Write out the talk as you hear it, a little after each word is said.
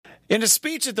In a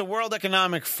speech at the World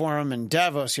Economic Forum in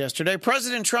Davos yesterday,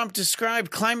 President Trump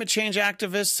described climate change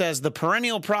activists as the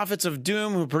perennial prophets of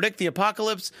doom who predict the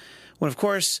apocalypse, when, of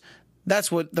course,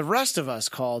 that's what the rest of us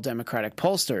call Democratic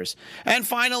pollsters. And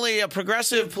finally, a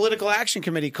progressive political action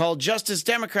committee called Justice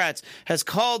Democrats has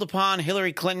called upon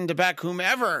Hillary Clinton to back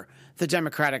whomever the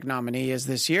Democratic nominee is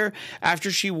this year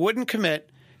after she wouldn't commit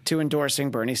to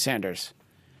endorsing Bernie Sanders.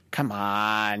 Come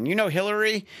on. You know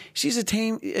Hillary, she's a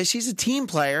team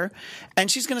player, and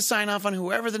she's going to sign off on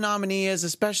whoever the nominee is,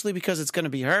 especially because it's going to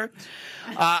be her.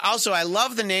 Also, I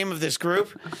love the name of this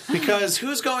group because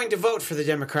who's going to vote for the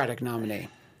Democratic nominee?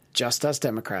 Just us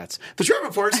Democrats. The Trump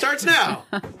Report starts now.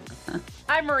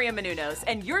 I'm Maria Menounos,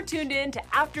 and you're tuned in to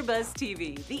AfterBuzz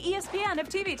TV, the ESPN of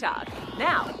TV talk.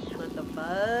 Now, let the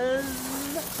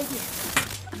buzz begin.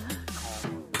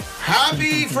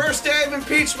 Happy first day of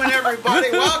impeachment,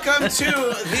 everybody. Welcome to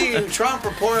the Trump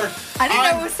Report. I didn't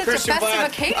know it was such a festive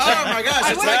occasion. Oh, my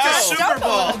gosh. It's like a Super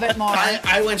Bowl. A little bit more.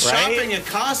 I went shopping at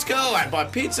Costco. I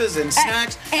bought pizzas and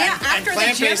snacks. And after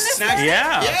the gym this snacks. morning?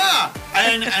 Yeah.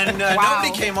 And Wow.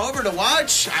 nobody came over to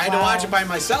watch. I had to watch it by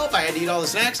myself. I had to eat all the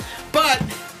snacks. But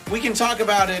we can talk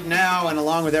about it now, and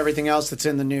along with everything else that's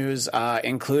in the news,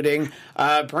 including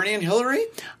Bernie and Hillary.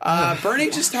 Bernie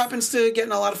just happens to get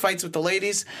in a lot of fights with the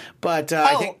ladies, but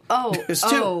I think it's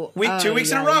 2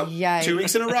 weeks in a row. 2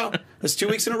 weeks in a row. It's 2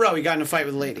 weeks in a row he got in a fight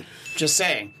with a lady. Just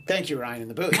saying. Thank you, Ryan, in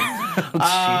the booth.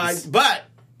 But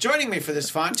joining me for this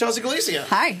fun, Chelsea Galicia.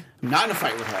 Hi. I'm not in a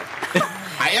fight with her.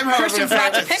 I am, however, in a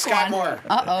fight with Scott Moore.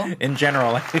 In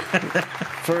general.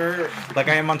 For like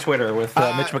I am on Twitter with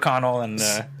Mitch McConnell and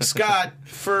Scott,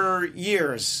 for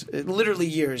years, literally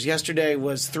years. Yesterday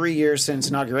was 3 years since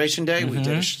Inauguration Day. We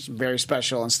did a very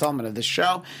special installment of this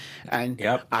show, and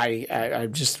I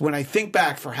just when I think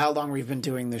back for how long we've been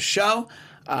doing this show,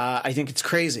 I think it's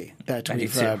crazy that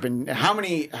we've been how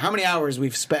many hours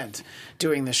we've spent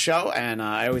doing this show, and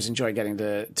I always enjoy getting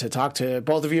to talk to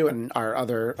both of you and our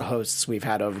other hosts we've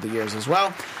had over the years as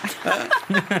well.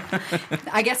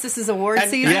 I guess this is award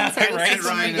season. And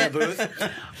Ryan in the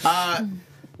booth.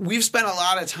 We've spent a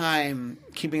lot of time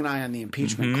keeping an eye on the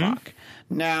impeachment clock.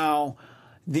 Now,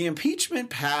 the impeachment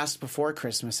passed before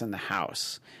Christmas in the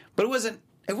House, but it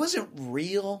wasn't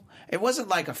real. It wasn't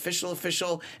like official.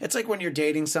 It's like when you're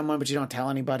dating someone but you don't tell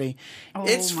anybody. Oh,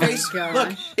 It's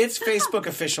God. it's Facebook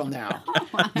official now.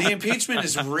 The impeachment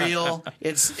is real.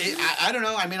 I don't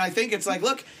know. I mean, I think it's like,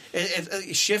 look,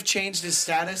 Schiff changed his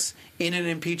status in an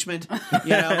impeachment,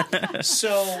 you know.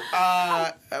 So,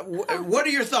 what are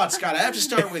your thoughts, Scott? I have to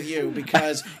start with you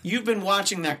because you've been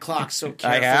watching that clock so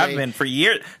carefully. I have been for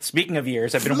years. Speaking of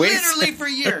years, I've been waiting. Literally for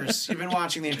years, you've been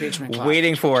watching the impeachment clock.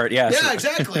 Waiting for it, yes. Yeah,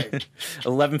 exactly.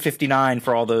 11:59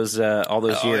 for all those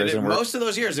years. And most of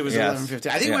those years, it was 11:50.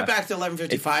 I think it went back to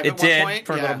 11:55 at one did point.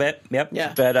 For a little bit. Yep.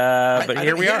 Yeah. But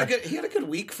here we are. He had a good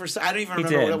week for. I don't even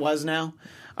remember what it was now.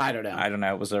 I don't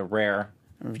know. It was a rare.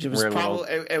 It was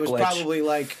probably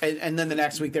like, and then the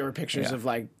next week there were pictures of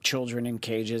like children in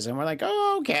cages, and we're like,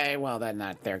 oh, okay, well then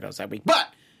there goes that week. But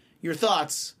your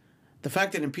thoughts? The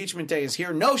fact that impeachment day is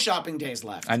here, no shopping days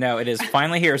left. I know, it is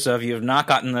finally here, so if you have not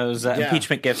gotten those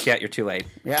impeachment gifts yet, you're too late.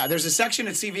 Yeah, there's a section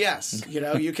at CVS. You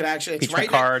know, you can actually... It's impeachment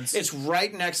cards. It's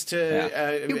right next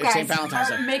to you guys St. Valentine's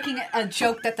Day. are making a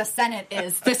joke that the Senate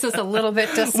is. This is a little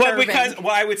bit disturbing.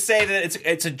 I would say that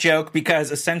it's a joke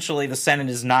because essentially the Senate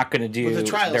is not going to do... Well, the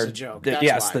trial is a joke.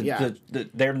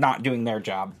 They're not doing their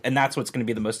job, and that's what's going to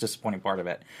be the most disappointing part of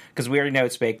it. Because we already know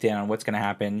it's baked in on what's going to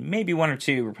happen. Maybe one or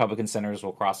two Republican senators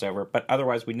will cross over, but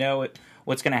otherwise we know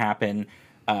what's going to happen.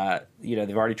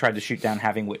 They've already tried to shoot down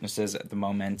having witnesses at the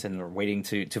moment, and they're waiting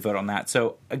to vote on that.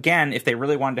 So again, if they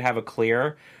really wanted to have a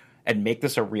clear and make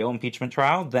this a real impeachment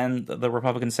trial, then the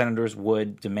Republican senators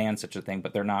would demand such a thing,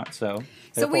 but they're not. So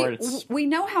we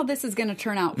know how this is going to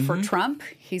turn out for Trump.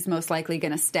 He's most likely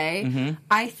going to stay.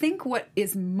 I think what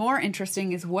is more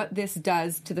interesting is what this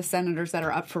does to the senators that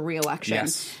are up for re-election.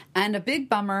 Yes. And a big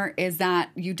bummer is that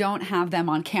you don't have them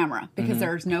on camera because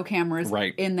there's no cameras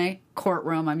in the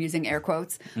courtroom. I'm using air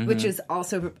quotes, which is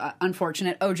also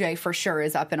unfortunate. OJ for sure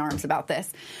is up in arms about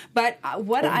this. But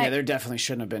there definitely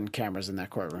shouldn't have been cameras in that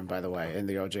courtroom, by the way, in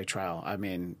the OJ trial. I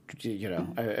mean,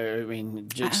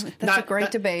 that's a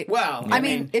great debate. Well, I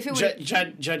mean, if it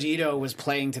would... Judge Ito was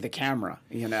playing to the camera,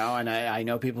 and I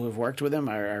know people who've worked with him.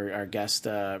 Our guest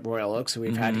Royal Oaks, who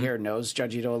we've had here, knows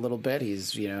Judge Ito a little bit.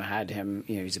 He's had him.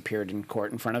 He's appeared in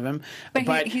court in front of him.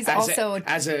 But he's as also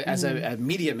as a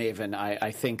media maven.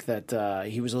 I think that that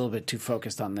he was a little bit too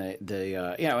focused on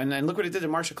and look what it did to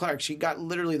Marsha Clark. She got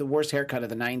literally the worst haircut of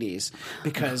the 90s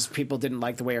because people didn't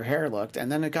like the way her hair looked,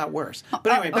 and then it got worse. But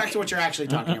anyway, back to what you're actually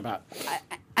talking about.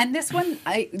 And this one,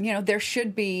 there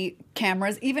should be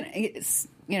cameras, even,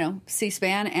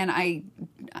 C-SPAN, and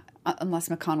unless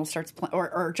McConnell starts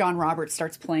or John Roberts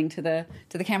starts playing to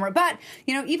the camera. But,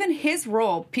 even his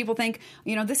role, people think,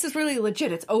 this is really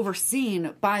legit. It's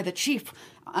overseen by the chief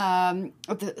of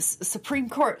the Supreme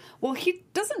Court. Well, he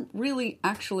doesn't really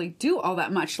actually do all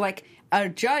that much. Like, a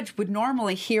judge would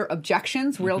normally hear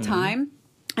objections real time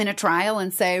in a trial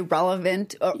and say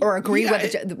relevant or agree whether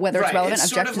it's relevant. It's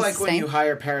sort of like when you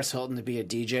hire Paris Hilton to be a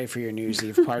DJ for your New Year's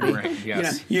Eve party. Right,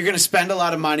 yes. You're going to spend a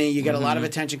lot of money. You get a lot of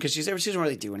attention because she doesn't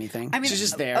really do anything. She's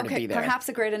just there to be there. Perhaps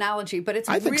a great analogy, but it's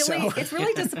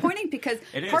really disappointing because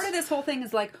part of this whole thing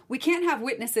is like, we can't have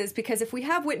witnesses because if we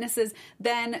have witnesses,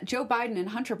 then Joe Biden and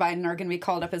Hunter Biden are going to be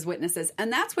called up as witnesses.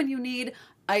 And that's when you need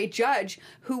a judge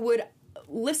who would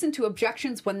listen to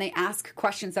objections when they ask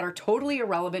questions that are totally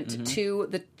irrelevant to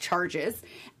the charges.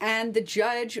 And the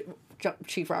judge,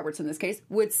 Chief Roberts in this case,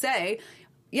 would say,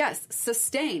 yes,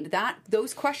 sustained.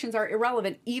 Those questions are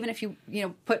irrelevant, even if you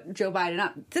put Joe Biden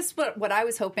up. This is what I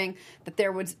was hoping that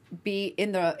there would be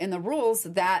in the rules,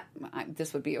 that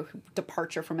this would be a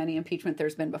departure from any impeachment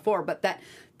there's been before, but that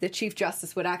the Chief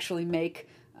Justice would actually make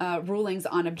rulings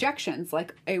on objections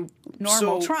like a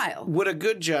normal trial. Would a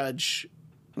good judge...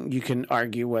 You can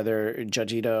argue whether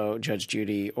Judge Ito, Judge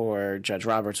Judy, or Judge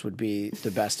Roberts would be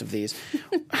the best of these.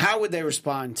 How would they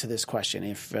respond to this question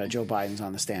if Joe Biden's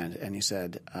on the stand and he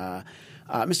said,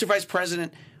 Mr. Vice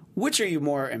President, which are you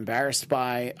more embarrassed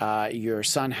by, your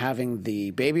son having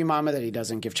the baby mama that he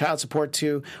doesn't give child support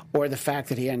to, or the fact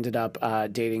that he ended up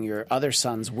dating your other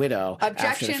son's widow Objection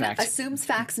after the fact? Assumes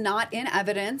facts not in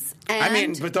evidence.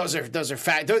 And but those are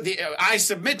facts. I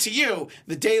submit to you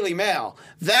the Daily Mail.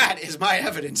 That is my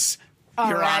evidence.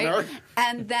 Your Honor.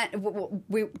 And that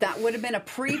would have been a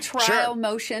pre-trial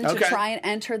motion to try and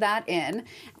enter that in.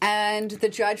 And the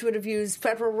judge would have used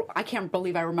federal, I can't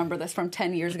believe I remember this from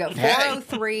 10 years ago,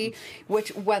 403,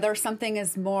 whether something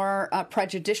is more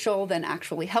prejudicial than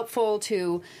actually helpful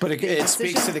to... But it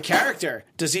speaks to the character.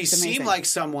 Does he seem like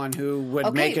someone who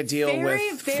would make a deal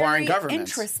with foreign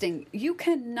governments? Interesting. You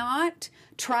cannot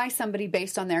try somebody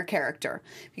based on their character,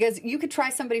 because you could try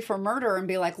somebody for murder and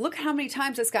be like, look how many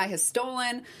times this guy has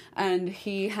stolen, and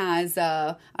he has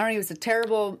he was a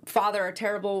terrible father, a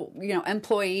terrible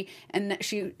employee, and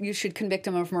you should convict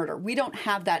him of murder. We don't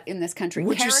have that in this country.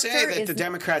 Would you say that the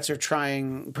Democrats are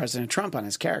trying President Trump on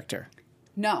his character?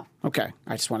 No. Okay,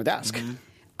 I just wanted to ask.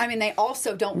 I mean, they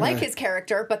also don't like his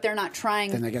character, but they're not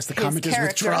trying. Then I guess the comment is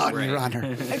withdrawn, Your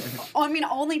Honor. I mean,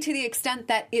 only to the extent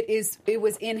that it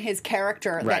was in his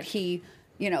character that he,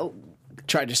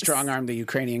 tried to strong arm the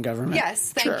Ukrainian government.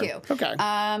 Yes, thank you. Okay.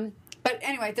 But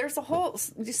anyway, there's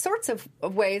these sorts of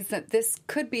ways that this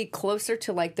could be closer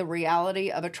to like the reality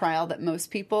of a trial that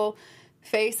most people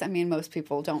face. I mean, most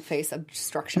people don't face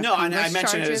obstruction. No, of and I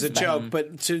mentioned charges, it as a joke,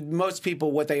 but to most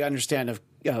people, what they understand of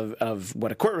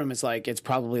what a courtroom is like, it's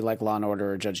probably like Law and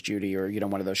Order or Judge Judy or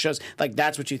one of those shows. Like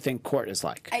that's what you think court is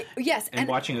like. Yes, and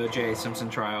watching O.J. Simpson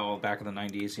trial back in the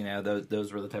 90s,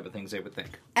 those were the type of things they would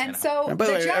think. And so, and by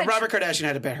the way, Robert Kardashian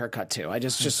had a bad haircut too. I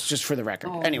just for the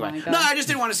record. Anyway, no, I just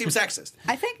didn't want to seem sexist.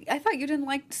 I thought you didn't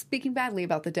like speaking badly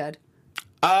about the dead.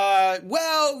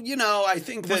 Well, I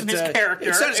think that his character.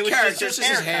 It's not his character. It's just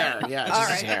his hair. Yeah, it's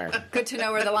just his hair. Good to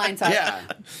know where the lines are. Yeah.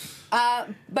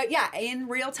 But yeah, in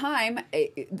real time,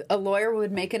 a lawyer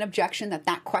would make an objection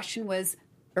that question was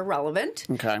irrelevant.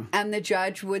 Okay. And the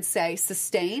judge would say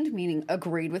sustained, meaning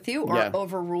agreed with you, or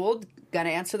overruled, got to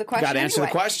answer the question. Got to answer the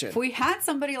question. If we had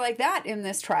somebody like that in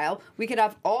this trial, we could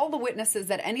have all the witnesses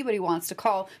that anybody wants to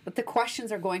call, but the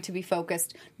questions are going to be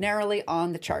focused narrowly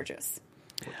on the charges.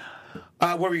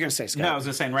 What were you going to say, Scott? No, I was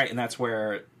just saying, right, and that's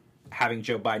where having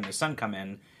Joe Biden, his son, come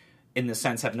in the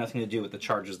sense, have nothing to do with the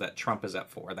charges that Trump is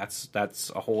up for. That's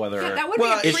a whole other that would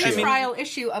be a pre-trial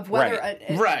issue of whether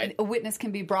a witness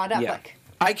can be brought up. Yeah.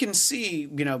 I can see,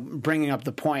 bringing up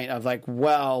the point of like,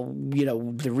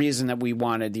 the reason that we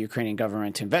wanted the Ukrainian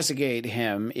government to investigate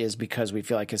him is because we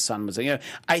feel like his son was,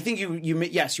 I think you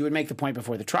would make the point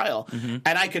before the trial. Mm-hmm.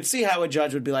 And I could see how a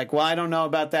judge would be like, well, I don't know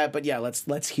about that, but yeah,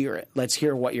 let's hear it. Let's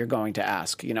hear what you're going to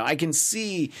ask. I can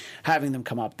see having them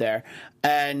come up there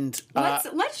and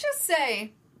let's just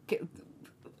say,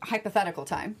 hypothetical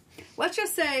time. Let's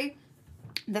just say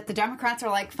that the Democrats are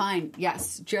like, fine,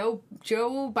 yes, Joe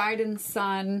Biden's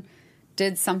son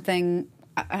did something.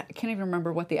 I can't even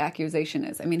remember what the accusation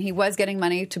is. I mean, he was getting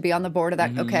money to be on the board of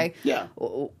that. Mm-hmm. Okay, yeah,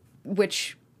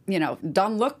 which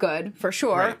doesn't look good for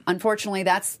sure. Right. Unfortunately,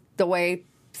 that's the way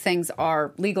things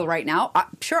are legal right now.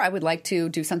 I'm sure I would like to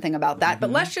do something about that.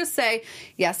 But let's just say,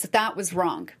 yes, that was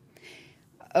wrong.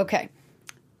 Okay.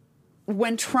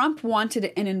 When Trump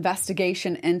wanted an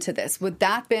investigation into this, would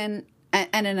that been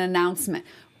and an announcement?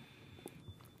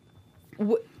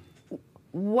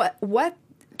 What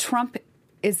Trump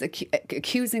is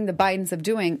accusing the Bidens of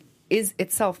doing is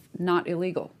itself not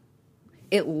illegal.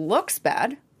 It looks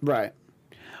bad. Right.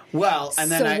 Well, and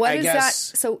then what I is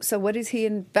guess... that? So what is he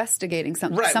investigating?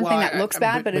 Something Well, that looks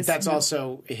bad, but that's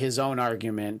also his own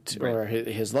argument or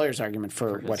his lawyer's argument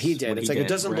for what he did. It's like it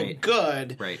doesn't look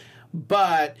good,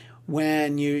 but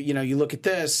when you look at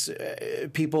this,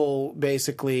 people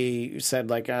basically said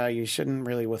like you shouldn't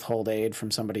really withhold aid from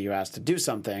somebody you asked to do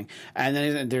something, and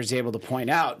then there's able to point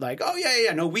out like, oh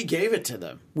yeah, no, we gave it to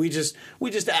them. We just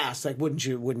asked like, wouldn't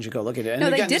you go look at it? And no,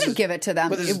 again, they didn't give it to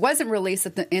them. It wasn't released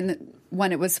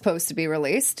when it was supposed to be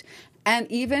released. And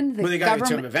even the they got it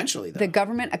to him eventually, though. The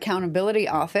Government Accountability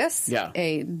Office,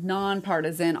 a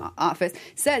nonpartisan office,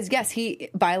 says, yes, he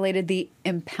violated the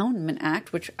Impoundment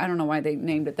Act, which I don't know why they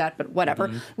named it that, but whatever,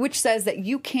 which says that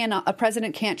a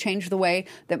president can't change the way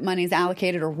that money is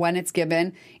allocated or when it's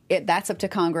given. That's up to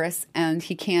Congress, and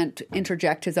he can't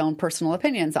interject his own personal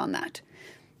opinions on that.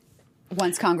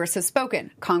 Once Congress has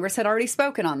spoken. Congress had already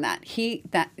spoken on that. He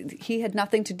had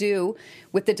nothing to do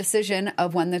with the decision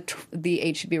of when the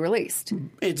aid should be released.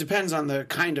 It depends on the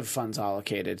kind of funds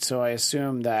allocated. So I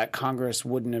assume that Congress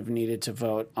wouldn't have needed to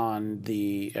vote on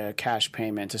the cash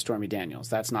payment to Stormy Daniels.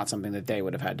 That's not something that they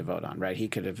would have had to vote on, right? He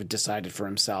could have decided for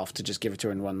himself to just give it to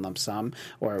her in one lump sum,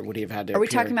 or would he have had to? Are we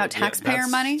talking about taxpayer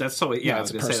money? That's totally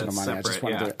that's personal money.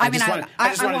 Separate, I just wanted to. I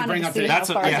just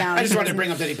wanted to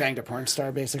bring up that he banged a porn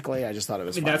star. Basically, I just thought it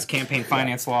was. That's campaign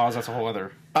finance laws. That's a whole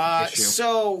other issue.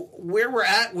 So where we're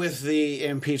at with the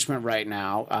impeachment right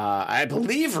now, I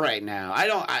believe right now,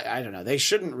 I don't know. They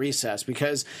shouldn't recess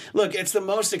because look, it's the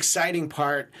most exciting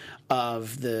part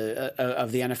of the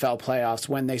NFL playoffs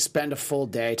when they spend a full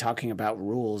day talking about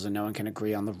rules and no one can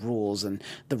agree on the rules and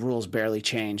the rules barely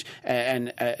change.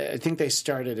 And I think they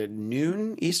started at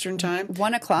noon Eastern time.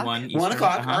 1 o'clock. 1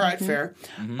 o'clock. All right, fair.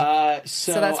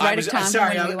 So that's right of time.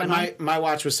 Sorry, my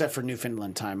watch was set for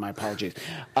Newfoundland time. My apologies.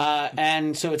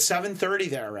 And so it's 7:30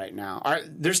 there right now.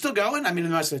 They're still going? I mean,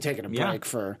 unless they're taking a break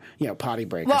for potty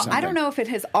break or something. Well, I don't know if it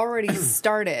has already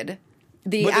started.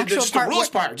 Just the rules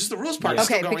part is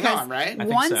still going on, right? I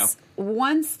think so.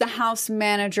 Once the House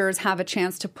managers have a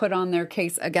chance to put on their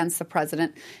case against the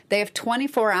president, they have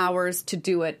 24 hours to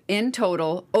do it in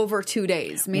total over 2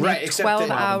 days, meaning 12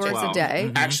 hours a day.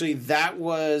 Mm-hmm. Actually, that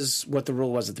was what the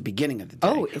rule was at the beginning of the day.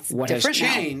 Oh, it's what different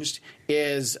has changed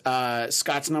is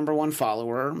Scott's number one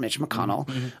follower, Mitch McConnell,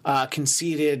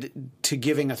 conceded to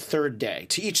giving a third day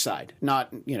to each side.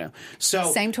 Not,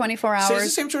 so same 24 hours, so it's the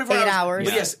same 24 8 hours.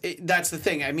 But yes, that's the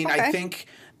thing. I mean, I think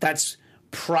that's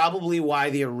probably why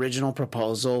the original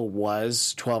proposal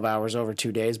was 12 hours over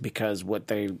 2 days, because what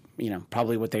they,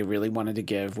 probably what they really wanted to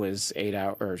give was 8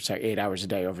 hours a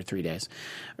day over 3 days,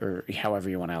 or however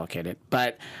you want to allocate it.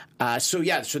 But so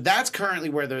that's currently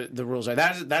where the rules are.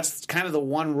 That's kind of the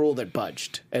one rule that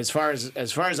budged as far as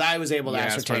I was able to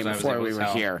ascertain before we were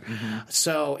here. Mm-hmm.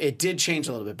 So it did change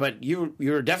a little bit. But you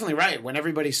were definitely right when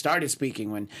everybody started speaking.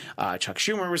 When Chuck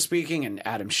Schumer was speaking and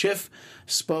Adam Schiff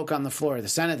spoke on the floor of the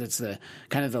Senate. It's the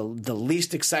kind of the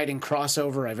least exciting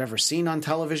crossover I've ever seen on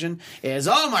television. Is,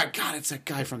 oh my God, it's that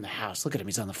guy from the House. Look at him.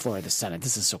 He's on the floor of the Senate.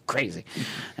 This is so crazy.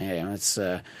 It's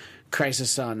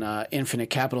crisis on Infinite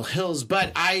Capitol Hills.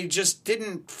 But I just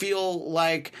didn't feel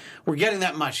like we're getting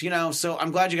that much, So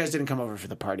I'm glad you guys didn't come over for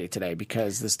the party today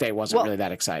because this day wasn't really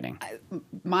that exciting.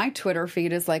 My Twitter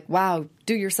feed is like, wow,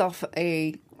 do yourself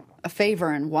a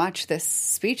favor and watch this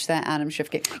speech that Adam Schiff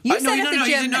gave. He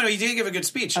didn't give a good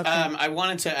speech. Okay. I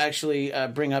wanted to actually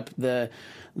bring up the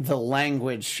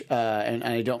language, and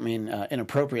I don't mean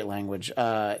inappropriate language.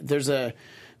 There's a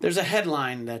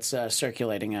headline that's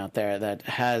circulating out there that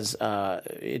has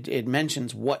it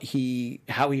mentions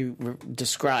how he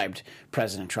described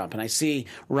President Trump, and I see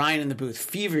Ryan in the booth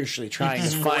feverishly trying to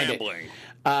find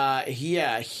it.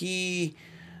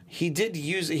 He did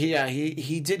use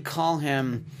he did call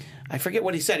him. I forget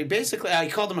what he said. He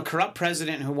called him a corrupt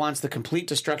president who wants the complete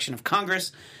destruction of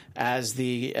Congress as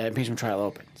the impeachment trial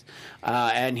opens.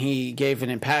 And he gave an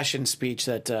impassioned speech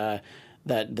that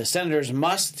the senators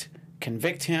must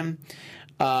convict him.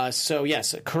 So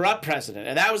yes, a corrupt president,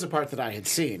 and that was the part that I had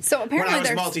seen. So apparently, when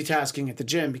I was multitasking at the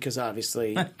gym because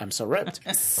obviously I'm so ripped.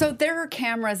 So there are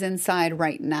cameras inside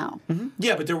right now. Mm-hmm.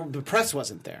 Yeah, but the press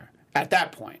wasn't there. at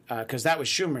that point, because that was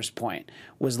Schumer's point,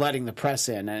 was letting the press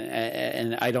in,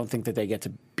 and I don't think that they get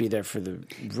to be there for the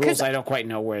rules. I don't quite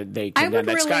know where they can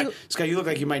end. Scott, you look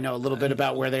like you might know a little bit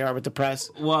about where they are with the press.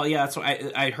 Well, yeah, so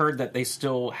I heard that they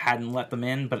still hadn't let them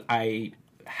in, but I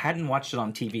hadn't watched it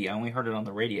on TV. I only heard it on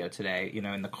the radio today,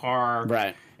 in the car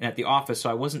and at the office, so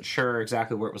I wasn't sure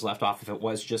exactly where it was left off, if it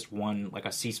was just one, like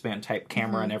a C-SPAN type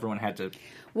camera and everyone had to...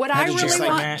 What I really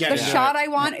want, the shot I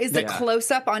want is the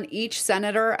close-up on each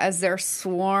senator as they're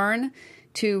sworn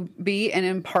to be an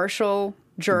impartial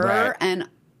juror and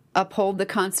uphold the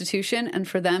Constitution, and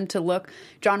for them to look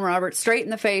John Roberts straight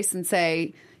in the face and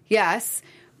say, yes,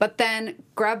 but then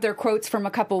grab their quotes from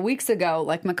a couple weeks ago,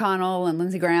 like McConnell and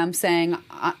Lindsey Graham saying,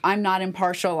 I'm not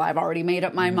impartial, I've already made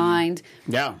up my mind.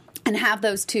 Yeah. And have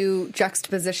those two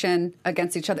juxtaposition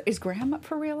against each other. Is Graham up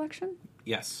for re-election?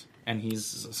 Yes. And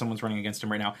someone's running against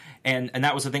him right now. And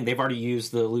that was the thing. They've already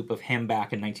used the loop of him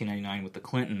back in 1999 with the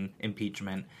Clinton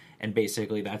impeachment. And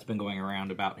basically that's been going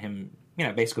around about him,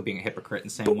 basically being a hypocrite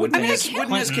and saying wouldn't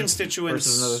his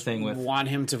constituents want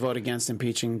him to vote against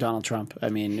impeaching Donald Trump? I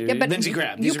mean, Lindsey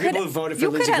Graham. These are people who voted for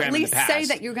Lindsey Graham in the past. You could at least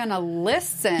say that you're going to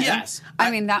listen. Yes.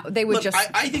 I mean, that they would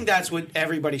I think that's what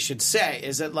everybody should say,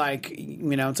 is that, like,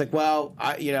 it's like, well,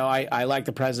 I like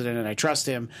the president and I trust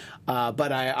him,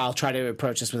 but I'll try to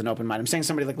approach this with an open mind. I'm saying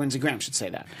somebody like Lindsey Graham should say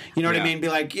that. You know what I mean? Be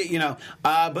like,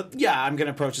 but yeah, I'm going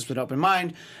to approach this with an open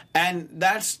mind. And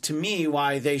that's, to me,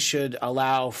 why they should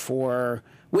allow for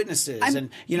witnesses.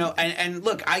 And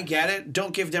look, I get it.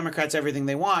 Don't give Democrats everything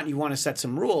they want. You want to set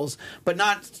some rules, but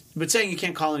saying you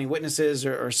can't call any witnesses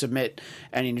or submit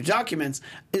any new documents,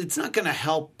 it's not going to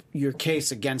help your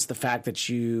case against the fact that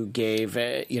you gave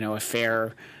a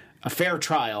fair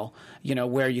trial,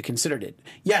 where you considered it.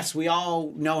 Yes, we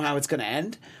all know how it's going to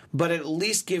end, but at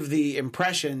least give the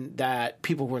impression that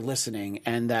people were listening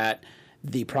and that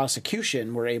the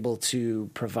prosecution were able to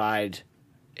provide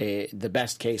the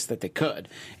best case that they could,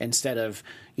 instead of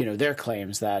their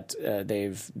claims that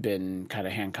they've been kind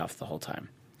of handcuffed the whole time.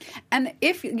 And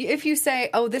if you say,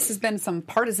 oh, this has been some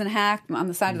partisan hack on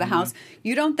the side of the House,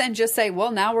 you don't then just say,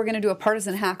 well, now we're going to do a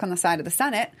partisan hack on the side of the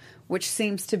Senate, which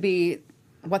seems to be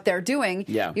what they're doing.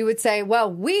 Yeah. You would say,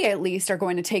 well, we at least are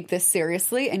going to take this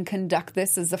seriously and conduct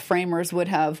this as the framers would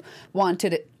have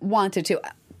wanted to.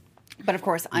 But of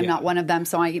course, I'm not one of them,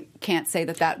 so I can't say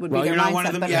that would be their mindset. Well, you're not one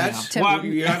of them yet.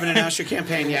 You haven't announced your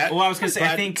campaign yet. Well, I was going to say,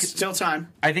 I think still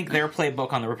time. I think their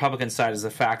playbook on the Republican side is the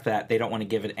fact that they don't want to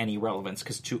give it any relevance,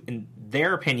 because in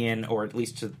their opinion, or at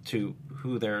least to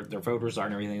who their voters are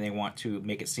and everything, they want to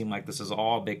make it seem like this is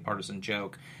all a big partisan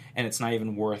joke, and it's not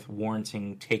even worth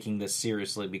warranting taking this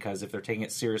seriously, because if they're taking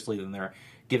it seriously, then they're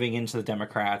giving in to the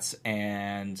Democrats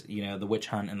and the witch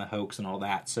hunt and the hoax and all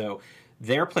that. So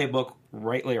their playbook,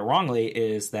 rightly or wrongly,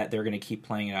 is that they're going to keep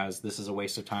playing it as this is a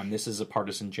waste of time, this is a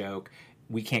partisan joke,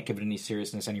 we can't give it any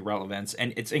seriousness, any relevance.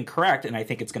 And it's incorrect, and I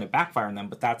think it's going to backfire on them,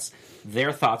 but that's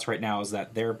their thoughts right now, is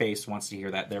that their base wants to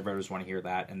hear that, their voters want to hear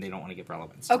that, and they don't want to give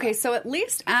relevance. Okay, so at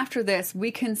least after this,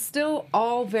 we can still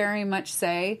all very much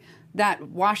say that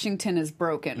Washington is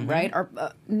broken, right? Or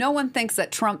no one thinks that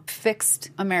Trump fixed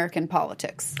American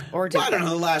politics, or did I don't know.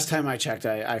 The last time I checked,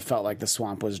 I felt like the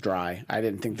swamp was dry. I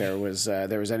didn't think there was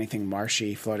anything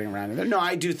marshy floating around in there. No,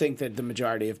 I do think that the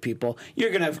majority of people,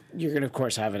 you're gonna of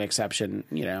course have an exception,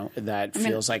 that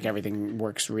feels like everything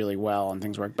works really well and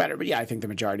things work better. But yeah, I think the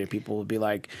majority of people would be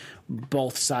like,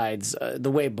 both sides, the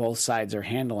way both sides are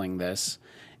handling this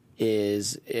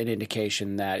is an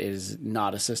indication that is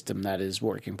not a system that is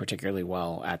working particularly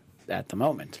well at the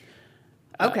moment.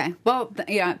 Okay. Well,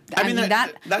 yeah. I mean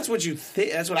that's what you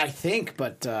think. That's what I think.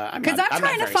 But I'm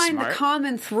trying to find smart. the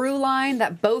common through line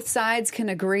that both sides can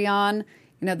agree on.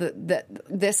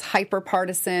 This hyper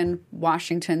partisan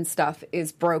Washington stuff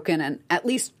is broken, and at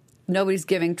least nobody's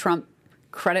giving Trump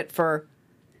credit for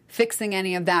fixing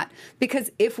any of that.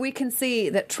 Because if we can see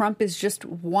that Trump is just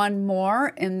one more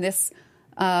in this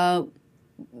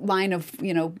line of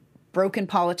broken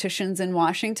politicians in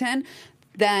Washington,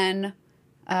 then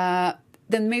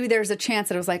maybe there's a chance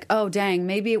that it was like, oh dang,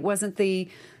 maybe it wasn't the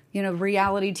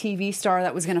reality TV star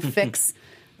that was going to fix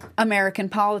American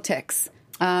politics.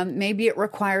 Maybe it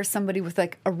requires somebody with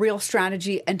like a real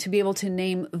strategy and to be able to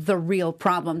name the real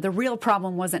problem. The real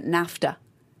problem wasn't NAFTA.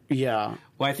 Yeah.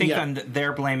 Well, I think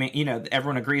they're blaming,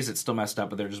 everyone agrees it's still messed up,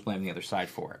 but they're just blaming the other side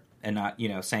for it, and not,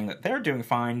 saying that they're doing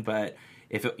fine, but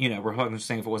if Republicans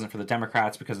saying if it wasn't for the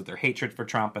Democrats because of their hatred for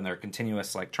Trump and their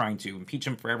continuous trying to impeach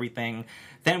him for everything,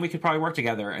 then we could probably work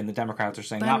together. And the Democrats are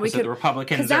saying the opposite. The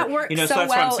Republicans, because that worked so that's well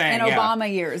what I'm saying. In Obama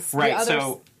years, right?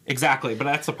 So exactly, but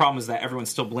that's the problem, is that everyone's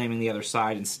still blaming the other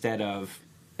side instead of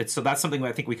So that's something that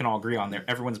I think we can all agree on there.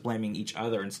 Everyone's blaming each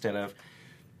other instead of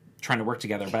trying to work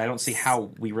together, but I don't see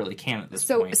how we really can at this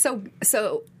point. So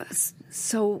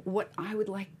what I would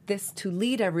like this to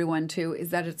lead everyone to is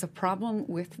that it's a problem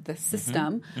with the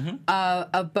system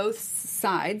of both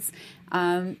sides.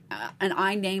 And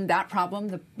I named that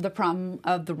problem the problem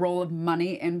of the role of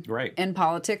money in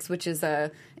politics, which is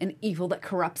an evil that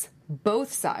corrupts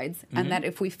both sides, and that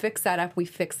if we fix that up, we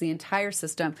fix the entire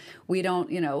system. We don't,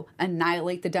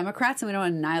 annihilate the Democrats and we don't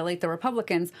annihilate the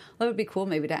Republicans. That would be cool,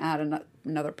 maybe to add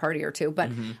another party or two.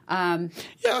 But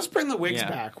let's bring the Whigs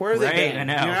back. Where are they going?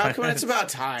 I know, it's about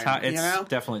time. It's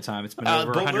definitely time. It's been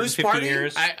over 150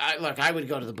 years. I would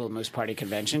go to the Bull Moose Party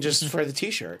convention just for the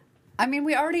T-shirt. I mean,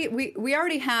 we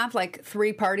already have like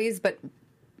 3 parties, but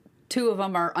 2 of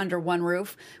them are under one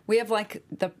roof. We have like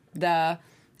the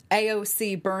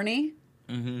AOC Bernie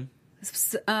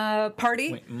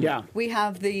party. Yeah. We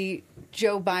have the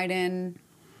Joe Biden,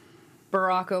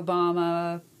 Barack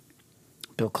Obama,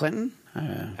 Bill Clinton.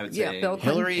 I would say Bill Clinton.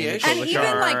 Hillary-ish. And even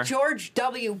like George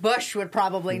W. Bush would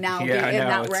probably now be in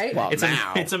that, right? Well,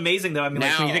 it's amazing though. I mean,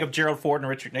 like when you think of Gerald Ford and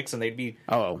Richard Nixon, they'd be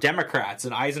Democrats,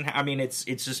 and Eisenhower. I mean, it's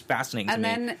just fascinating to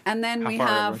me. And then how we far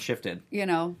have shifted.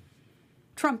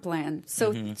 Trump land.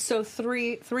 So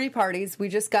three parties. We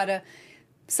just got to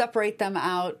separate them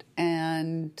out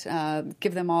and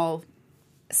give them all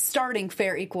starting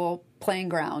fair, equal playing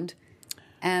ground,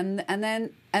 and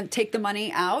take the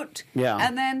money out. Yeah.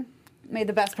 And then may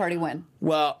the best party win.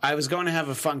 Well, I was going to have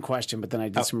a fun question, but then I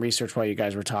did some research while you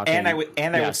guys were talking. And I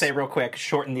would say real quick,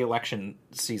 shorten the election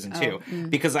season too,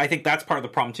 because I think that's part of the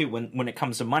problem too. When it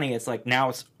comes to money, it's like now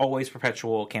it's always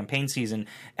perpetual campaign season,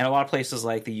 and a lot of places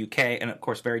like the UK, and of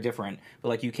course very different, but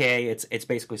like UK, it's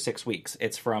basically 6 weeks.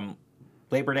 It's from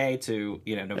Labor Day to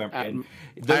November. And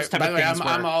those type of things.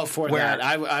 I'm all for that.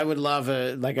 I would love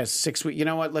a 6 week. You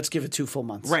know what? Let's give it 2 full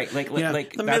months. Right, like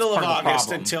the middle of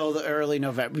August until the early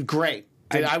November. Great.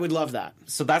 I would love that.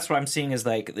 So that's what I'm seeing is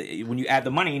like when you add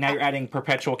the money, now you're adding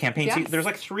perpetual campaign. Yes. There's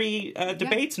like 3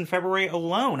 debates in February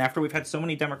alone. After we've had so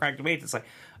many Democratic debates, it's like,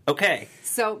 okay.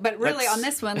 So, but really on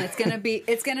this one, it's going to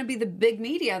be the big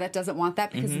media that doesn't want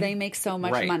that because they make so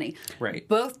much money. Right.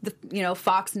 Both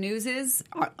Fox News is,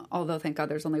 although thank God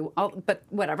there's only, but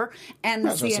whatever, and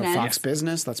CNN. Fox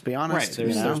Business. Let's be honest. Right.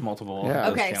 There's multiple. Yeah.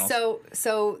 Okay. Channels.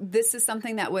 So this is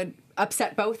something that would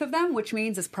upset both of them, which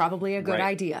means it's probably a good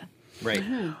idea. Right,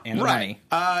 and the money.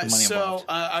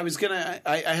 I was gonna.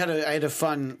 I had a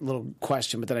fun little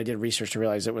question, but then I did research to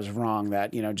realize it was wrong.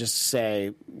 That just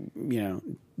say,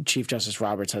 Chief Justice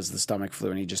Roberts has the stomach flu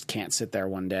and he just can't sit there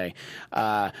one day.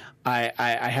 I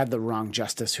had the wrong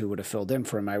justice who would have filled in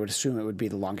for him. I would assume it would be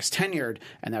the longest tenured,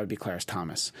 and that would be Clarence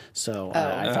Thomas. So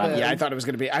I thought it was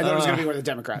going to be. I thought it was going to be one of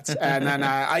the Democrats, and then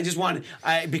I just wanted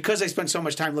because I spent so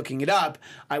much time looking it up.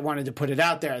 I wanted to put it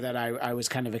out there that I was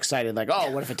kind of excited, like, oh,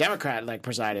 what if a Democrat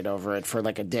presided over it for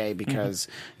like a day because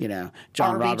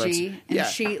John RBG, Roberts, and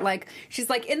she's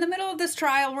like in the middle of this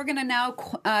trial, we're going to now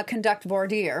conduct voir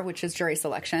dire, which is jury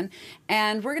selection.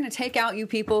 And we're going to take out you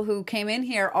people who came in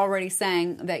here already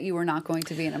saying that you were not going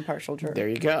to be an impartial jury. There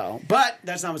you go. But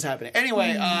that's not what's happening.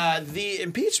 Anyway, the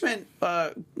impeachment,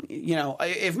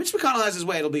 if Mitch McConnell has his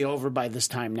way, it'll be over by this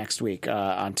time next week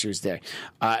on Tuesday.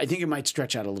 I think it might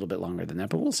stretch out a little bit longer than that,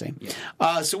 but we'll see.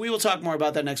 Yeah. So we will talk more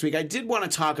about that next week. I did want to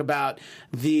talk about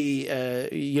the,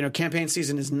 campaign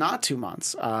season is not 2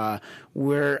 months.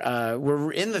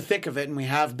 We're in the thick of it, and we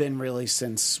have been really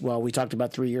since, we talked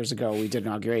about 3 years ago. We did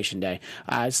Inauguration Day.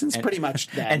 Pretty much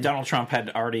then. And Donald Trump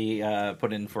had already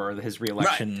put in for his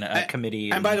re-election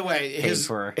committee. And by the way,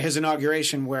 his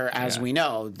inauguration, where, as we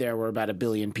know, there were about 1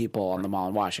 billion people on the Mall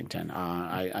in Washington.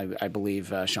 I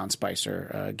believe Sean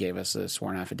Spicer gave us a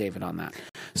sworn affidavit on that.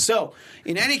 So,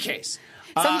 in any case...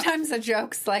 Sometimes the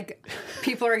jokes,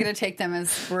 people are going to take them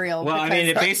as real. Well, I mean,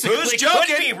 it basically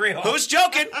could be real. Who's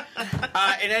joking?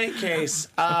 In any case,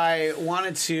 I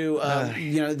wanted to,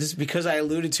 this is because I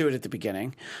alluded to it at the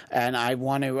beginning, and I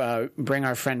want to bring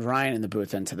our friend Ryan in the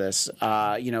booth into this.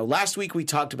 Last week we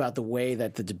talked about the way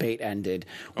that the debate ended.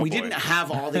 We didn't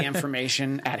have all the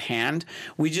information at hand.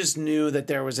 We just knew that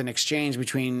there was an exchange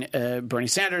between Bernie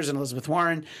Sanders and Elizabeth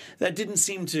Warren that didn't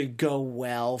seem to go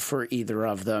well for either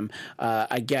of them.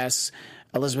 I guess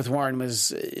Elizabeth Warren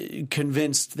was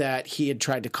convinced that he had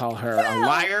tried to call her a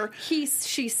liar. She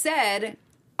said,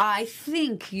 I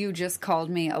think you just called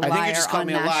me a liar. I think you just called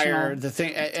me a liar. The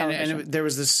thing, and there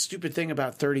was this stupid thing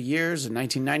about 30 years and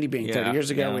 1990 being 30 years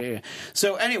ago. Yeah.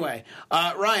 So anyway,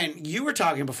 Ryan, you were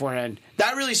talking beforehand.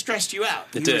 That really stressed you out.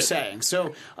 You were saying.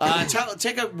 So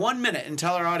take 1 minute and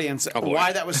tell our audience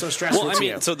why that was so stressful to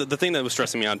you. So the thing that was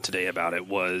stressing me out today about it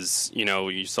was,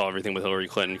 you saw everything with Hillary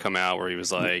Clinton come out where he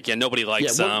was like, nobody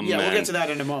likes him. We'll get to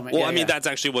that in a moment. Well, that's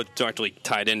actually what directly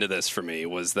tied into this for me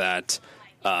was that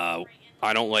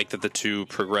I don't like that the two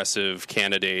progressive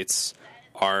candidates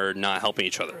are not helping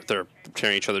each other. They're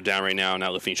tearing each other down right now,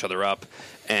 not lifting each other up.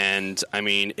 And,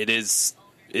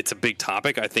 it's a big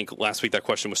topic. I think last week that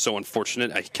question was so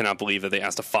unfortunate. I cannot believe that they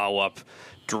asked a follow-up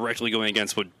directly going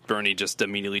against what Bernie just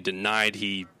immediately denied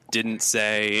he didn't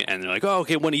say, and they're like, oh,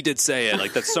 okay, when he did say it,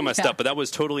 like, that's so messed up. But that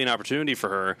was totally an opportunity for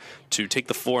her to take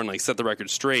the floor and, like, set the record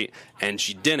straight, and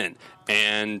she didn't.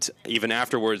 And even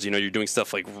afterwards, you're doing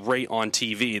stuff, like, right on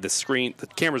TV, the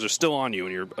cameras are still on you,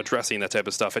 and you're addressing that type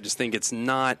of stuff. I just think it's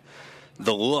not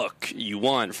the look you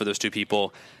want for those two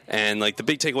people. And, like, the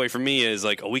big takeaway for me is,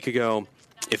 like, a week ago,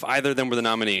 if either of them were the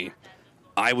nominee,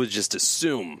 I would just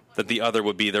assume that the other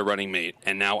would be their running mate,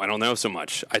 and now I don't know so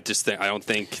much. I don't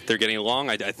think they're getting along.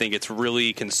 I think it's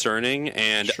really concerning,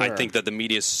 and I think that the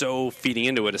media is so feeding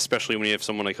into it, especially when you have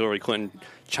someone like Hillary Clinton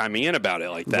chiming in about it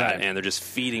like that, and they're just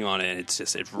feeding on it.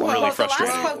 It's really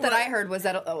frustrating. The last quote that I heard was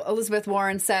that Elizabeth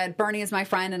Warren said, "Bernie is my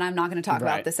friend, and I'm not going to talk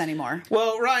about this anymore."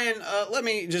 Well, Ryan, let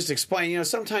me just explain.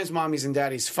 Sometimes mommies and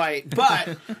daddies fight,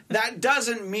 but that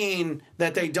doesn't mean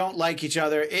that they don't like each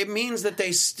other. It means that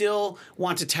they still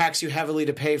want to tax you heavily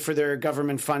to pay for their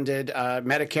government-funded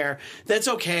Medicare. That's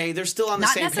okay. They're still on the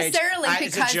same page. Not necessarily,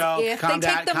 because it's a joke. if they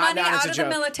take the money out of the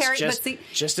military,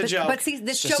 just a joke. But see,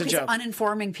 this joke is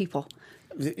uninforming people.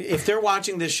 If they're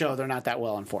watching this show, they're not that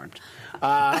well informed.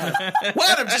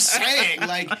 What? I'm just saying,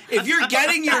 like, if you're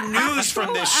getting your news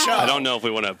from this show... I don't know if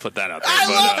we want to put that out there. I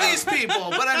love these people,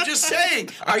 but I'm just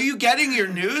saying, are you getting your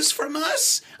news from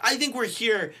us? I think we're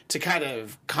here to kind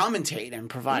of commentate and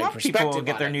provide perspective. People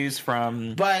get their news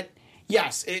from... But...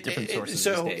 Yes, different sources.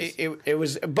 So it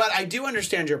was, but I do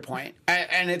understand your point,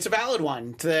 and it's a valid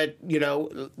one that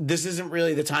this isn't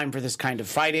really the time for this kind of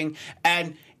fighting.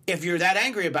 And if you're that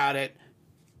angry about it,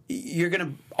 you're going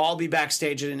to all be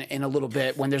backstage in a little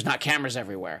bit when there's not cameras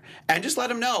everywhere, and just let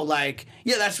them know, like,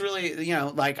 yeah, that's really,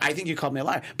 like, I think you called me a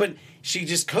liar, but she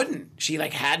just couldn't. She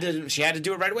had to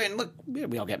do it right away. And look,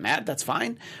 we all get mad. That's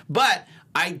fine, but.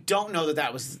 I don't know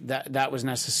that was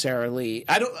necessarily.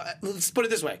 Let's put it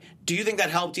this way: do you think that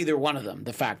helped either one of them?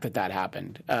 The fact that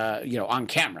happened, on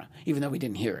camera, even though we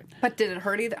didn't hear it. But did it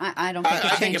hurt either? I don't think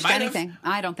it changed anything.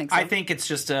 I don't think so. I think it's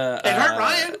just it hurt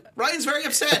Ryan. Ryan's very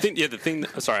upset. I think the thing.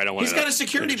 Sorry, I don't want. He's got a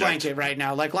security blanket right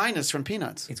now, like Linus from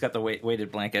Peanuts. He's got the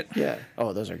weighted blanket. Yeah.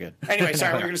 Oh, those are good. Anyway,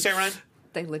 sorry, what were you going to say, Ryan?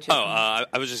 They legit. I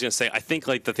was just going to say, I think,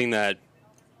 like, the thing that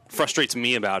frustrates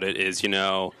me about it is,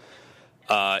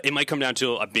 it might come down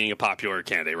to being a popular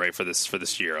candidate, right, for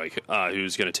this year, like,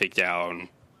 who's going to take down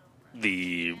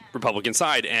the Republican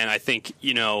side. And I think,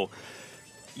 you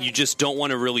just don't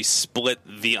want to really split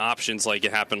the options like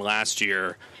it happened last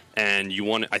year. And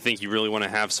I think you really want to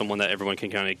have someone that everyone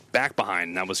can kind of back behind.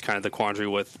 And that was kind of the quandary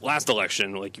with last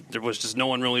election. Like, there was just no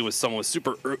one really was someone was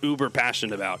super uber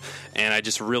passionate about. And I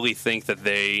just really think that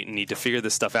they need to figure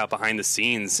this stuff out behind the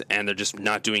scenes, and they're just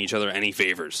not doing each other any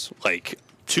favors. Like,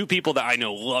 two people that I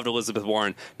know loved Elizabeth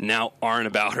Warren now aren't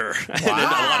about her. Wow. And then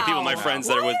a lot of people, my friends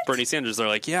that are with Bernie Sanders, they're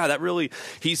like, yeah,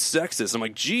 he's sexist. I'm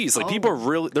like, geez, like, people are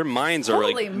really, their minds are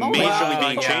like majorly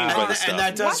being changed by this stuff. And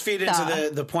that does feed into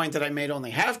the point that I made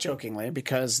only half jokingly,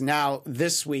 because now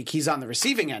this week he's on the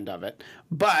receiving end of it.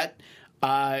 But,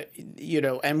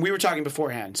 and we were talking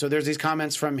beforehand. So there's these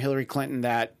comments from Hillary Clinton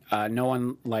that no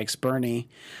one likes Bernie.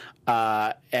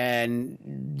 And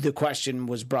the question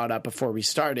was brought up before we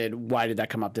started, why did that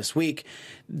come up this week?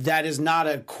 That is not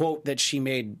a quote that she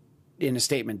made in a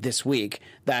statement this week.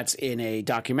 That's in a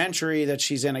documentary that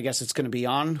she's in. I guess it's going to be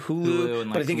on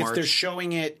Hulu, but I think they're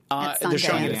showing it. They're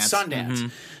showing it at Sundance. Mm-hmm.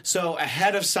 So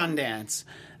ahead of Sundance,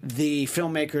 the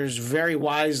filmmakers very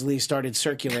wisely started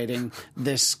circulating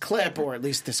this clip, or at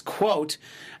least this quote,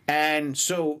 and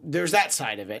so there's that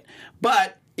side of it.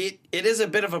 But it is a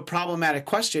bit of a problematic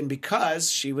question,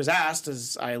 because she was asked,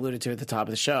 as I alluded to at the top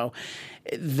of the show,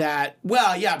 that,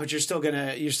 well, yeah, but you're still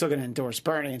gonna endorse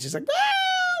Bernie, and she's like,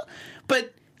 well,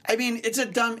 but I mean, it's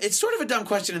sort of a dumb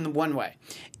question in the one way.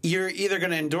 You're either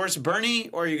going to endorse Bernie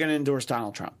or you're going to endorse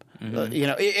Donald Trump. Mm-hmm.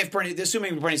 If Bernie,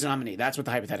 assuming Bernie's the nominee, that's what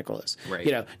the hypothetical is.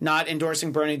 Right. Not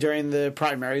endorsing Bernie during the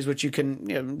primaries, which you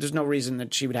can, there's no reason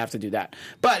that she would have to do that.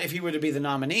 But if he were to be the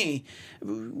nominee,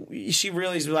 she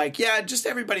really is like, yeah, just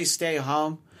everybody stay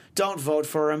home. don't vote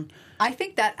for him. I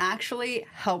think that actually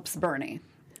helps Bernie.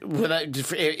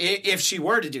 If she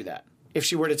were to do that, if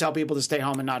she were to tell people to stay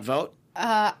home and not vote.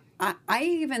 I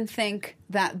even think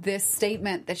that this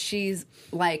statement that she's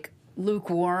like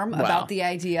lukewarm about the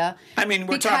idea. I mean,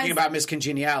 we're talking about Miss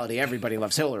Congeniality. Everybody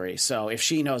loves Hillary. So if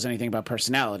she knows anything about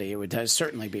personality, it would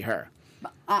certainly be her.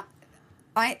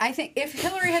 I think if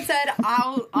Hillary had said,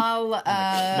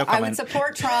 I would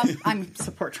support Trump.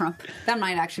 Support Trump. That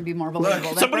might actually be more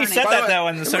believable. Somebody said that though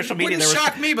on the social media. There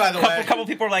shocked me, by the way. A couple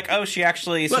people were like, "Oh, she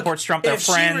actually supports Trump. They're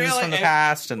friends from the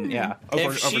past," and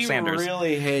over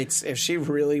Sanders. If she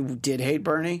really did hate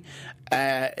Bernie.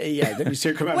 Then you see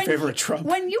her come out in favor of Trump.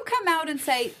 When you come out and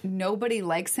say nobody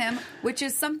likes him, which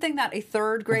is something that a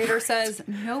third grader says,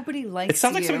 nobody likes you. It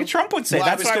sounds like something Trump would say. Well,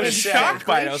 That's why I was shocked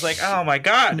by it. I was like, oh my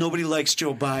God. Nobody likes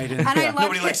Joe Biden. And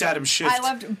nobody likes Adam Schiff. I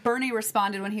loved Bernie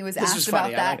responded when he was asked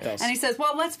about that. And he says,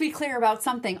 well, let's be clear about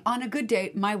something. On a good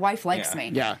day, my wife likes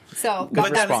me. Yeah. So,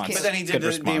 but then he did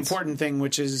the important thing,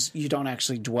 which is you don't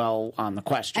actually dwell on the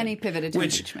question. And he pivoted to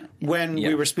impeachment. When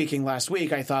we were speaking last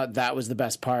week, I thought that was the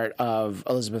best part of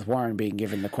Elizabeth Warren being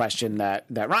given the question that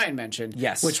Ryan mentioned,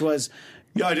 which was,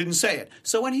 I didn't say it.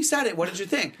 So when he said it, what did you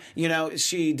think?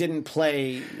 She didn't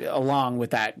play along with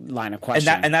that line of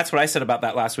questioning. And that's what I said about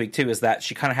that last week, too, is that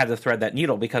she kind of had to thread that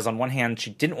needle because on one hand,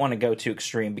 she didn't want to go too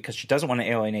extreme because she doesn't want to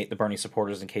alienate the Bernie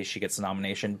supporters in case she gets the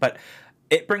nomination. But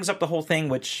it brings up the whole thing,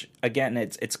 which, again,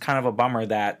 it's kind of a bummer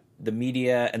that the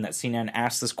media and that CNN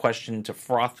asked this question to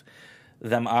froth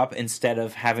them up instead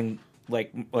of having...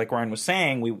 Like Ryan was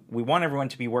saying, we want everyone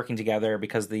to be working together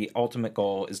because the ultimate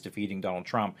goal is defeating Donald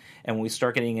Trump. And when we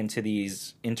start getting into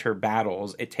these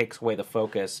inter-battles, it takes away the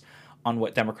focus on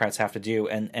what Democrats have to do.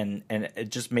 And it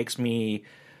just makes me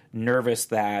nervous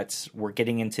that we're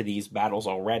getting into these battles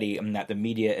already and that the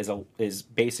media is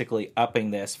basically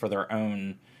upping this for their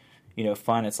own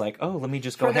fun. It's like, oh, let me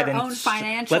just go ahead and let's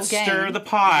stir the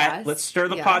pot. Yes. Let's stir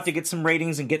the pot to get some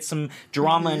ratings and get some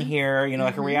drama in here,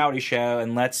 like a reality show.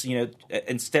 And let's,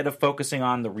 instead of focusing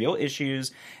on the real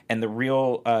issues and the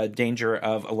real danger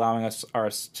of allowing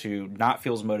us to not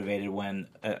feel as motivated when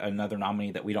another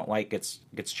nominee that we don't like gets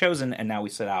chosen, and now we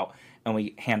sit out and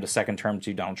we hand a second term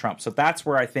to Donald Trump. So that's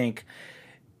where I think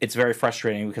it's very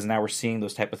frustrating because now we're seeing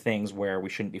those type of things where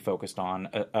we shouldn't be focused on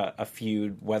a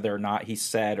feud, whether or not he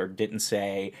said or didn't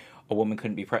say a woman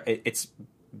couldn't be it's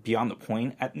beyond the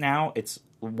point now. It's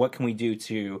what can we do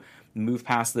to move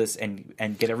past this and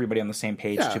get everybody on the same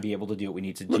page to be able to do what we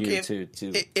need to do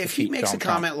to if he makes Donald a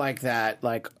comment like that,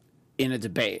 like in a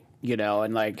debate,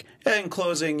 and like in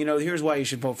closing, here's why you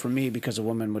should vote for me because a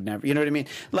woman would never, you know what I mean?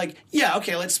 Like,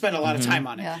 okay, let's spend a lot of time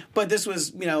on it. Yeah. But this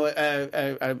was,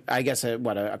 I guess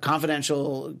a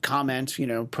confidential comment,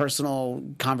 personal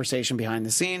conversation behind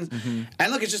the scenes. Mm-hmm.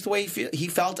 And look, it's just the way he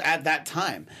felt at that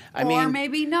time. Or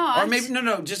maybe not. Or maybe,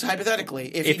 no, just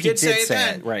hypothetically. If he did say it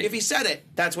then, if he said it,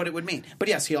 that's what it would mean. But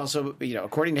yes, he also,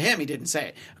 according to him, he didn't say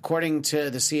it. According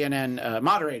to the CNN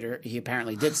moderator, he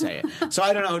apparently did say it. So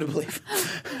I don't know who to believe.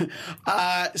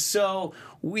 So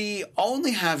we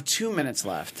only have 2 minutes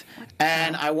left,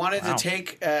 and I wanted to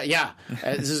take.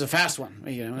 This is a fast one.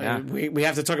 We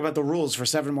have to talk about the rules for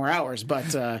 7 more hours,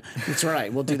 but it's all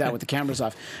right. We'll do that with the cameras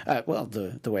off.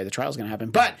 The way the trial is going to happen.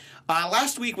 But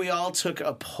last week we all took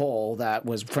a poll that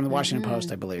was from the Washington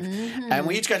Post, I believe, and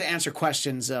we each got to answer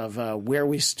questions of where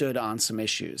we stood on some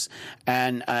issues,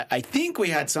 and I think we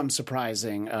had some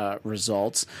surprising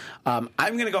results. I'm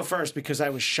going to go first because I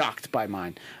was shocked by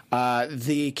mine.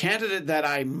 The candidate that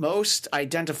I most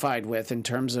identified with in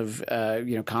terms of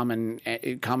common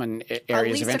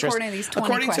areas of interest, according to these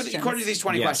 20 questions. According to these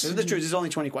 20 questions, the truth is only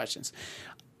 20 questions.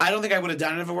 I don't think I would have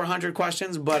done it if it were 100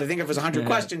 questions, but I think if it was 100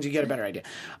 questions, you get a better idea.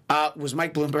 Was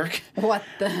Mike Bloomberg. What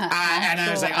the heck? And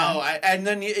I was like, and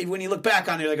then when you look back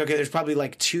on it, you're like, okay, there's probably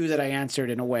like 2 that I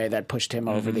answered in a way that pushed him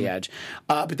over the edge.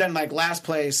 But then like last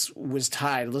place was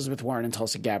tied, Elizabeth Warren and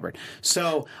Tulsi Gabbard.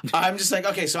 So I'm just like,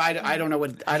 okay, so I don't know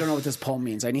what this poll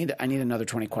means. I need another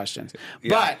 20 questions. Yeah.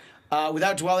 But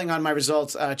without dwelling on my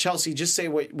results, Chelsea, just say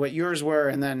what yours were,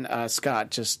 and then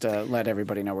Scott, just let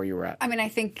everybody know where you were at. I mean, I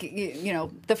think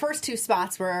the first 2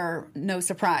 spots were no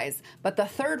surprise, but the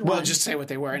third one. Well, just say what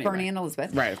they were anyway. Bernie and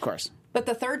Elizabeth, right? Of course. But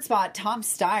the third spot, Tom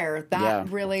Steyer, that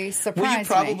really surprised me. Well, you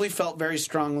probably felt very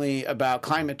strongly about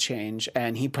climate change,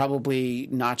 and he probably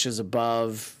notches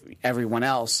above everyone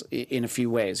else in a few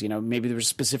ways. Maybe there was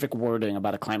specific wording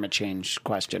about a climate change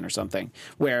question or something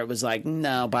where it was like,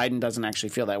 no, Biden doesn't actually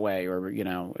feel that way, or,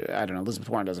 I don't know, Elizabeth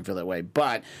Warren doesn't feel that way.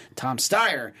 But Tom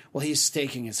Steyer, well, he's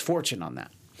staking his fortune on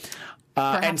that.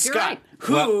 And you're Scott,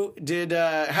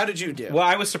 right. how did you do? Well,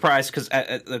 I was surprised because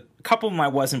a couple of them I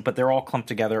wasn't, but they're all clumped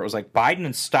together. It was like Biden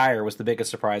and Steyer was the biggest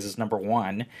surprise as number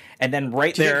one. And then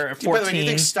there at 14. By the way, do you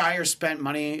think Steyer spent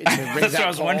money to rig That's that what I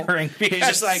was poll? wondering. He's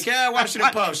just like,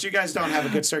 Washington Post, you guys don't have a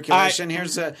good circulation.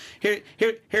 Here's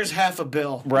half a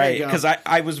bill. Right, because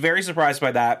I was very surprised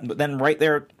by that. But then right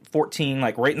there at 14,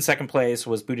 like right in second place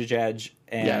was Buttigieg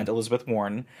and Elizabeth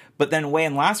Warren. But then way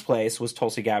in last place was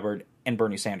Tulsi Gabbard and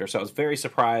Bernie Sanders. So I was very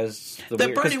surprised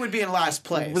that Bernie would be in last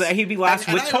place. He'd be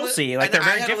last with Tulsi. Like they're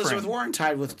very different. Elizabeth Warren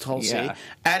tied with Tulsi, and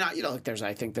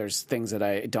I think there's things that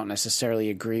I don't necessarily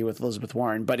agree with Elizabeth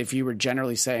Warren. But if you were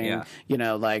generally saying, do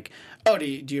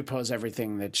you oppose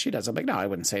everything that she does? I'm like, no, I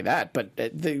wouldn't say that. But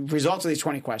the results of these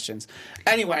 20 questions,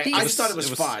 anyway, I just thought it was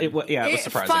fun. It was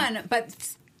surprising. Fun,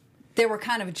 but they were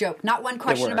kind of a joke. Not one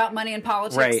question about money and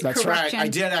politics. Right. That's right. I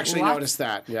did actually notice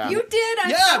that. Yeah. You did?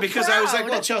 I'm so because proud. I was like,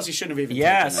 well, Chelsea shouldn't have even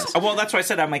taken this. Well, that's why I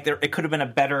said I'm like, it could have been a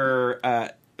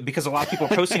better... because a lot of people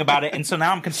are posting about it, and so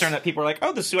now I'm concerned that people are like,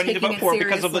 oh, this is who I need to vote for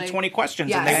because of the 20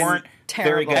 questions, and they weren't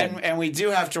very good. And we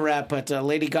do have to wrap, but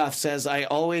Lady Goth says, I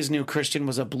always knew Christian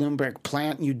was a Bloomberg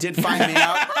plant. You did find me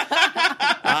out.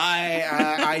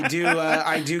 I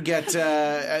do get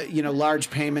large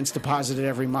payments deposited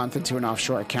every month into an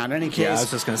offshore account. In any case, I was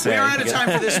just going to say, we are out of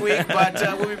time for this week, but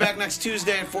we'll be back next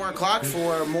Tuesday at 4 o'clock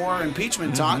for more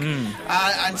impeachment talk.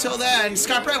 Until then,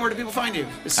 Scott Brown, where do people find you?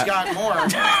 Scott Moore.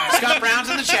 Scott Brown's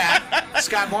in the chat.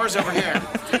 Scott Moore's over here.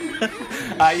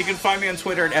 You can find me on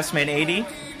Twitter at sman80,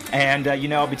 and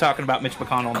I'll be talking about Mitch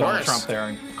McConnell and Donald Trump there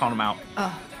and calling them out.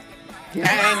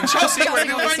 And Chelsea, where do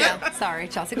you find you? Sorry,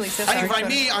 Chelsea Gleason. You can find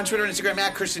me on Twitter and Instagram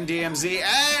at ChristianDMZ.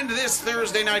 And this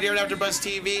Thursday night here at AfterBuzz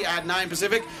TV at 9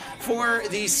 Pacific for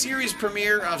the series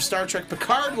premiere of Star Trek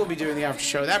Picard. We'll be doing the after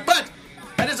show of that. But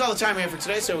that is all the time we have for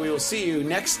today, so we will see you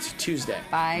next Tuesday.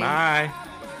 Bye. Bye.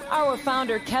 Our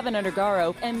founder, Kevin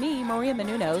Undergaro, and me, Maria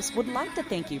Menounos, would like to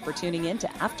thank you for tuning in to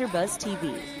AfterBuzz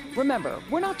TV. Remember,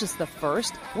 we're not just the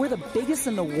first, we're the biggest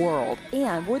in the world,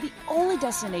 and we're the only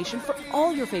destination for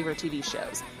all your favorite TV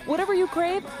shows. Whatever you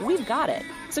crave, we've got it.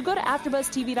 So go to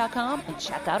AfterBuzzTV.com and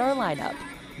check out our lineup.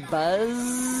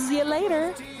 Buzz you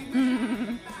later.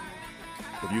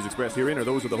 The views expressed herein are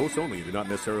those of the hosts only and do not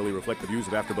necessarily reflect the views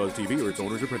of AfterBuzz TV or its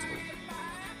owners or principals.